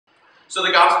So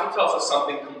the gospel tells us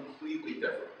something completely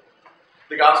different.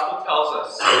 The gospel tells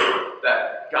us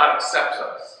that God accepts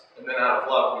us, and then out of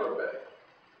love we obey.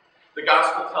 The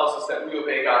gospel tells us that we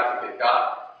obey God to get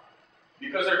God,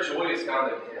 because our joy is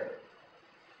found in Him,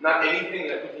 not anything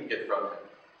that we can get from Him.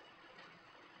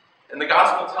 And the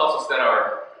gospel tells us that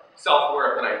our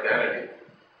self-worth and identity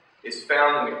is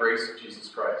found in the grace of Jesus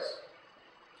Christ,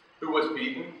 who was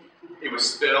beaten, He was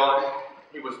spit on,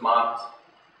 He was mocked,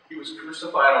 He was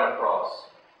crucified on a cross,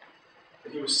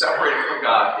 and He was separated from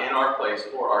God in our place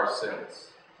for our sins.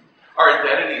 Our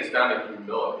identity is found in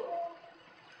humility.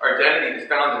 Our identity is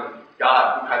found in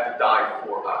God who had to die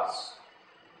for us.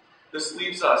 This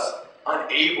leaves us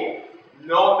unable,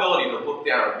 no ability to look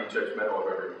down and be judgmental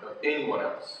of anyone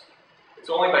else. It's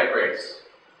only by grace.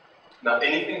 Not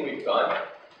anything we've done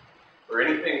or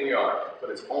anything we are, but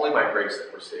it's only by grace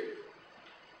that we're saved.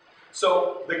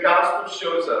 So the gospel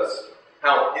shows us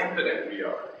how impotent we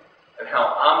are and how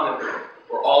omnipotent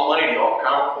or almighty,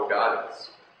 all-powerful God is.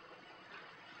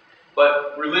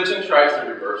 But religion tries to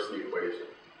reverse the equation.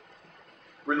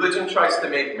 Religion tries to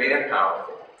make man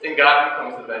powerful, and God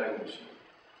becomes the vending machine.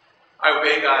 I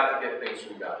obey God to get things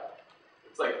from God.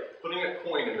 It's like putting a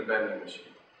coin in the vending machine.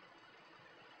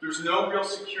 There's no real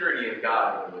security in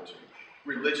God in religion.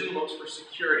 Religion looks for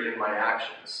security in my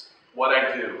actions, what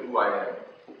I do, who I am.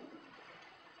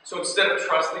 So instead of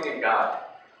trusting in God,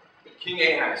 King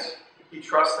Ahaz, he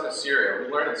trusts in Assyria.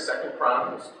 We learn in 2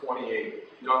 Chronicles 28,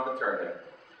 you don't have to turn there,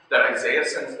 that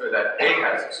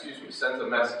Ahaz sends a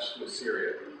message to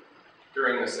Assyria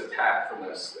during this attack from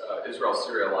this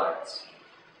Israel-Syria alliance.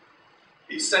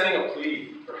 He's sending a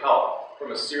plea for help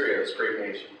from Assyria, this great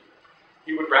nation.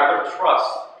 He would rather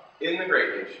trust in the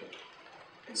great nation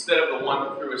instead of the one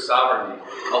who, through his sovereignty,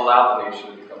 allowed the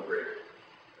nation to become great.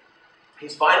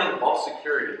 He's finding false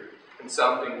security in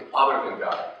something other than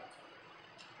God.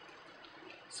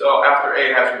 So after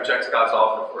Ahaz rejects God's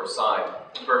offer for a sign,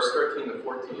 in verse 13 to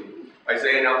 14,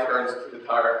 Isaiah now turns to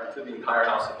the entire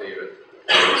house of David.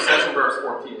 He says in verse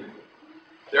 14,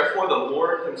 "Therefore the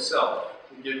Lord himself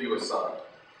will give you a son.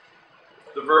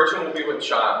 The virgin will be with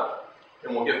child,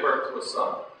 and will give birth to a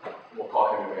son, and we'll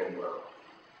call him Emmanuel."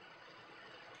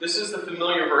 This is the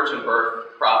familiar virgin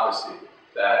birth prophecy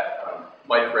that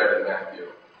Mike read in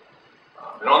Matthew.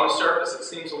 And on the surface, it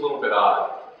seems a little bit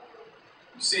odd.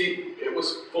 You see, it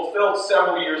was fulfilled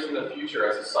several years in the future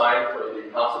as a sign for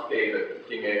the house of David and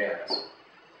King Ahaz.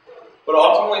 But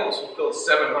ultimately, it was fulfilled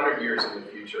 700 years in the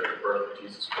future at the birth of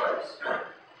Jesus Christ.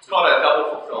 It's called a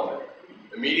double fulfillment.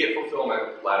 Immediate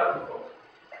fulfillment, latter fulfillment.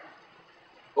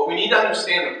 But we need to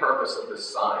understand the purpose of this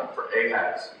sign for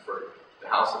Ahaz and for the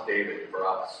house of David and for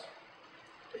us.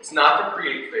 It's not to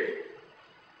create faith.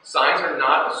 Signs are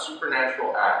not a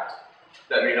supernatural act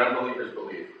that made unbelievers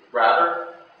believe. Rather,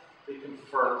 they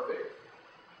confirm faith.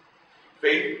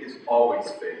 Faith is always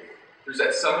faith. There's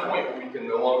at some point where we can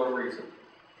no longer reason.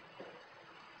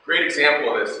 A great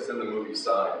example of this is in the movie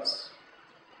Signs.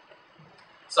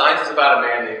 Signs is about a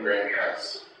man named Graham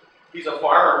Hess. He's a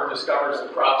farmer who discovers the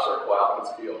crop circle out in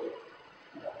his field.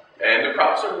 And the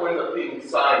crop circle ends up being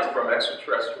signs from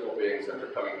extraterrestrial beings that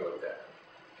are coming to attack.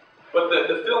 But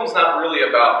the film's not really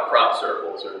about the crop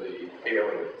circles or the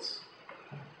aliens.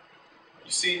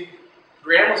 You see,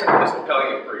 Graham was an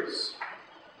Episcopalian priest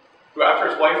who, after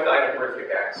his wife died in a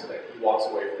horrific accident, he walks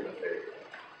away from the faith.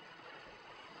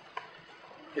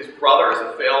 His brother is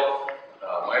a failed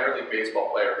minor league baseball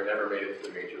player who never made it to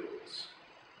the major leagues.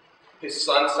 His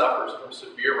son suffers from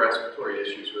severe respiratory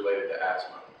issues related to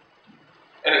asthma.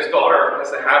 And his daughter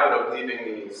has the habit of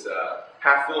leaving these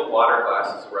half-filled water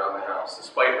glasses around the house,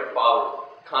 despite her father's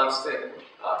constant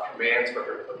commands for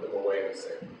her to put them away in the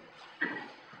sink.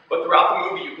 But throughout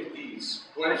the movie, you get these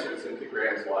glimpses into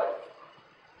Graham's life.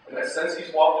 And that since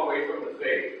he's walked away from the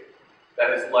faith,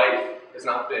 that his life has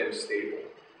not been stable.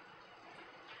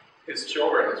 His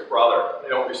children, his brother, they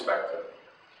don't respect him.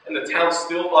 And the town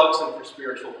still bugs him for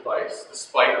spiritual advice,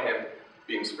 despite him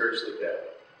being spiritually dead.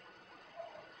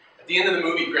 At the end of the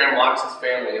movie, Graham locks his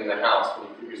family in the house when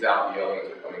he figures out the aliens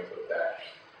are coming to attack,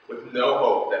 with no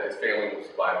hope that his family will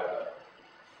survive the night.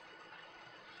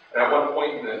 And at one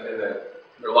point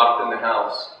they're locked in the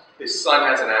house, his son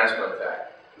has an asthma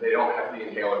attack, and they don't have the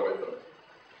inhaler with them.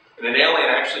 And an alien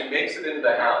actually makes it into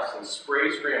the house and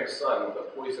sprays Graham's son with a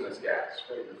poisonous gas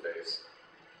straight in the face.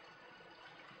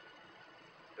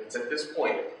 It's at this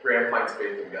point Graham finds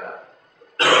faith in God.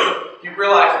 He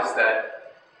realizes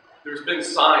that there's been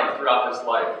signs throughout his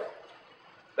life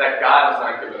that God has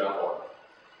not given up on him.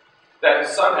 That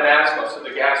his son had asthma, so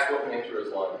the gas wouldn't enter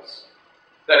his lungs.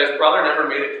 That his brother never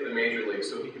made it to the major league,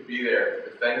 so he could be there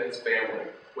to defend his family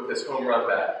with his home run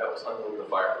bat that was hung over the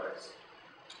fireplace.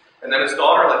 And then his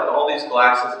daughter left all these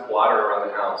glasses of water around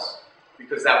the house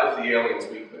because that was the alien's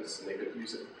weakness and they could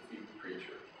use it to defeat the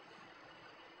creature.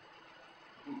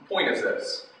 The point is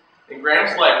this. In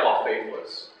Graham's life, while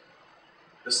faithless,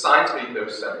 the signs made no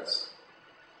sense.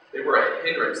 They were a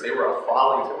hindrance. They were a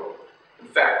folly to him. In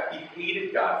fact, he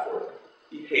hated God for them.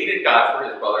 He hated God for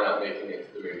his brother not making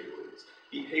it to the major leagues.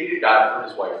 He hated God for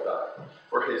his wife dying,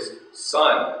 for his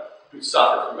son who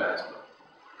suffered from asthma.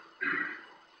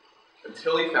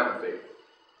 Until he found faith.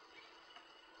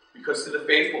 Because to the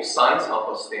faithful, signs help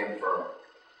us stand firm.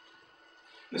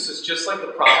 This is just like the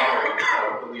problem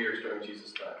with the leaders during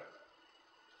Jesus' time.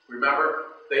 Remember,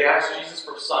 they asked Jesus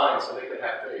for signs so they could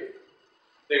have faith.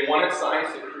 They wanted signs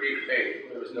to create faith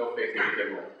when there was no faith to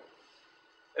begin with.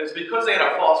 And it's because they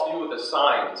had a false view of the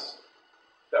signs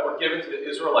that were given to the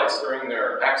Israelites during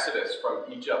their exodus from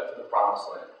Egypt to the Promised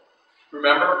Land.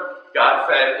 Remember, God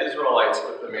fed Israelites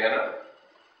with the manna.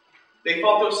 They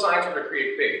thought those signs were to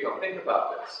create faith. Now think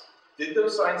about this. Did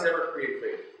those signs ever create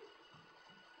faith?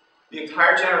 The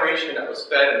entire generation that was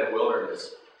fed in the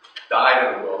wilderness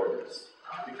died in the wilderness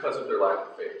because of their lack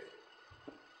of faith.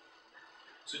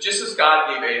 So just as God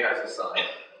gave Ahaz a sign,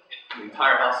 the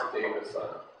entire house of David a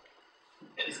sign,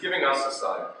 he's giving us a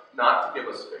sign, not to give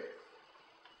us faith.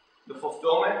 The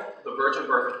fulfillment of the virgin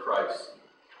birth of Christ.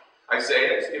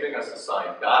 Isaiah is giving us a sign.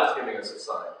 God is giving us a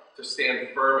sign to stand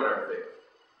firm in our faith.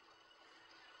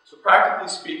 So practically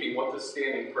speaking, what does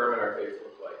standing firm in our faith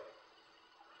look like?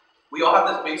 We all have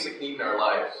this basic need in our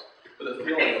lives for the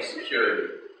feeling of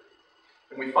security.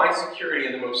 And we find security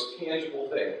in the most tangible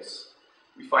things.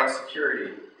 We find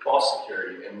security, false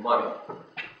security, in money,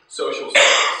 social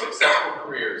status, successful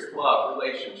careers, love,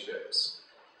 relationships,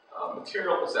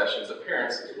 material possessions,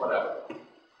 appearances, whatever.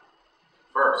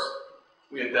 First,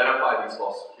 we identify these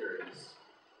false securities.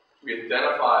 We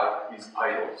identify these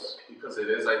idols because it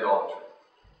is idolatry.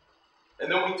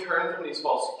 And then we turn from these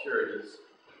false securities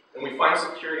and we find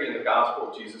security in the gospel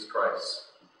of Jesus Christ.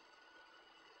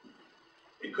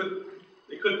 It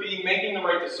could be making the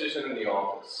right decision in the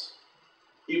office,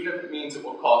 even if it means it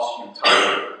will cost you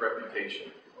time,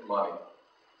 reputation, or money.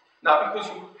 Not because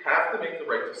you have to make the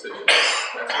right decision,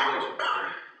 that's religion,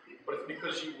 but it's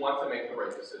because you want to make the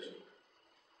right decision.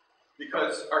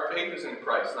 Because our faith is in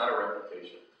Christ, not a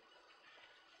reputation.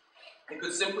 It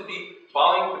could simply be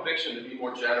following conviction to be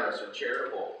more generous or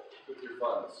charitable with your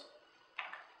funds.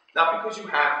 Not because you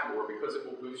have to or because it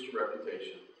will boost your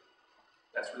reputation.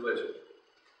 That's religion.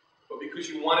 But because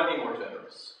you want to be more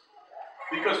generous.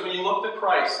 Because when you look to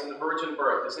Christ and the virgin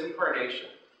birth, his incarnation,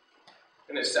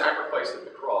 and his sacrifice at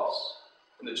the cross,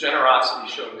 and the generosity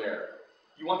shown there,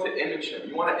 you want to image him.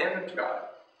 You want to image God.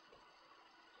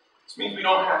 This means we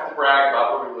don't have to brag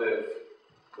about where we live,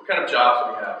 what kind of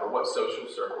jobs we have, or what social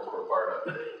circles we're a part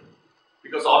of.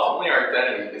 Because ultimately our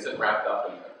identity isn't wrapped up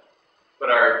in them, but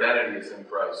our identity is in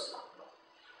Christ.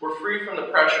 We're free from the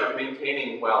pressure of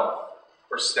maintaining wealth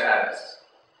or status.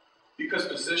 Because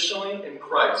positionally in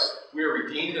Christ, we are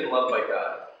redeemed and loved by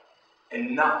God,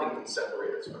 and nothing can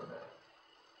separate us from that.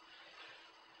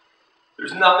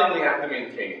 There's nothing we have to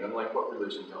maintain, unlike what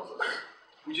religion tells us.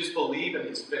 We just believe in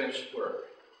his finished work.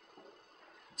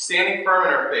 Standing firm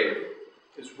in our faith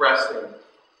is resting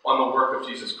on the work of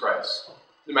Jesus Christ,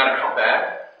 no matter how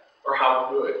bad or how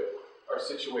good our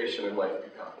situation in life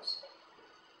becomes.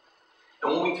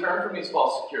 And when we turn from these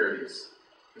false securities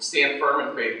and stand firm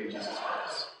in faith in Jesus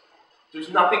Christ, there's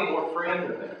nothing more freeing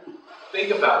than that.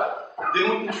 Think about it. Then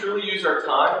we can truly use our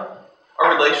time,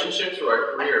 our relationships, or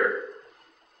our career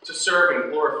to serve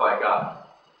and glorify God.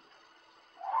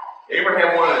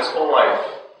 Abraham wanted his whole life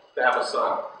to have a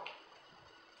son.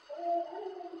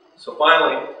 So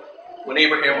finally, when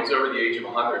Abraham was over the age of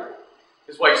 100,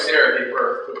 his wife Sarah gave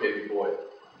birth to a baby boy.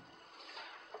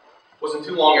 It wasn't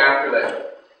too long after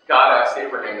that, God asked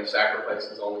Abraham to sacrifice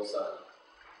his only son,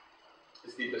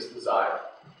 his deepest desire.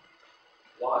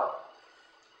 Why?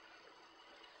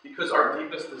 Because our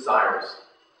deepest desires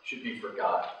should be for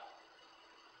God.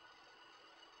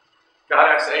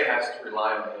 God asked Ahaz to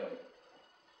rely on him,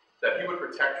 that he would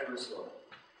protect Jerusalem.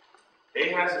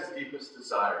 Ahaz's deepest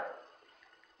desire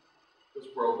was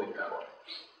worldly power.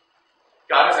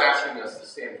 God is asking us to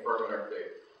stand firm in our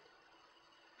faith.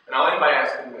 And I'll end by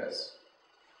asking this.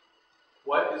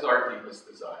 What is our deepest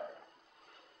desire?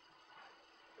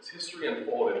 As history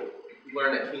unfolded, we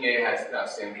learned that King Ahaz did not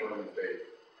stand firm in faith.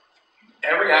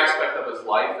 Every aspect of his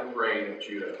life and reign of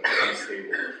Judah was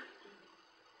unstable.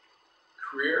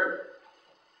 Career,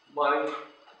 money,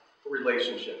 or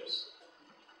relationships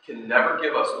can never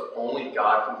give us what only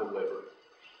God can deliver.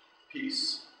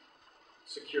 Peace,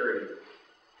 security,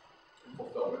 and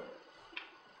fulfillment.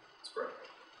 Let's pray.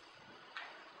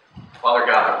 Father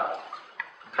God,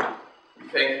 we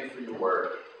thank you for your word.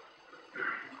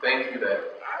 We thank you that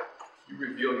you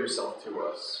reveal yourself to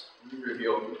us. You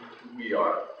reveal who we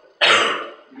are.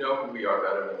 You know who we are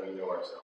better than we know ourselves.